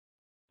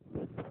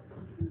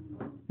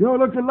You're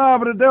looking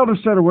live at the Delta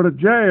Center where the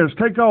Jazz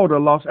take on the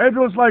Los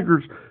Angeles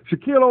Lakers.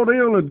 Shaquille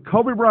O'Neal and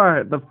Kobe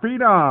Bryant, the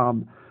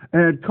Phenom.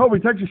 And Kobe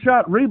takes a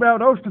shot,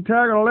 rebound, Oster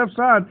tag on the left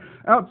side,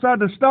 outside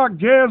the Stock,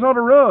 Jazz on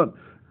the run.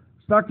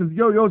 Stockton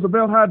yo-yos a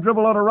belt-high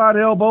dribble on the right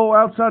elbow,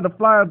 outside the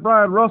flying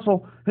Brian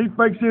Russell. He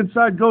fakes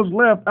inside, goes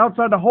left,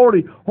 outside to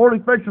Horty. Horty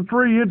fakes a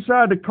three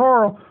inside to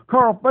Carl.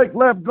 Carl fake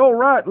left, go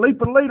right,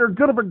 leaping leader,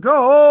 Goodman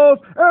goes,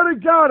 and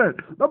he got it.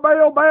 The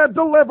mailman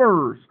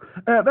delivers.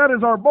 And that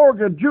is our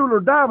Morgan Jeweler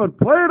Diamond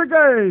playing the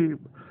game.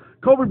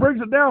 Kobe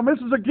brings it down,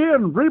 misses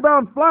again.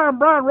 Rebound flying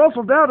Brian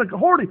Russell down to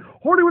Horty.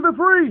 Horty with the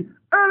three,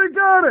 and he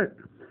got it.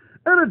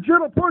 And a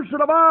gentle push to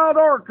the mild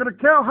arc and a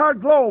cowhide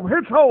globe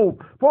hits home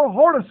for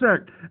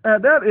Hornacek.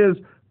 And that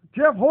is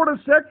Jeff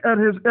Hornacek at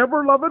his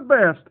ever-loving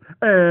best.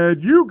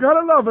 And you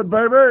gotta love it,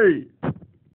 baby.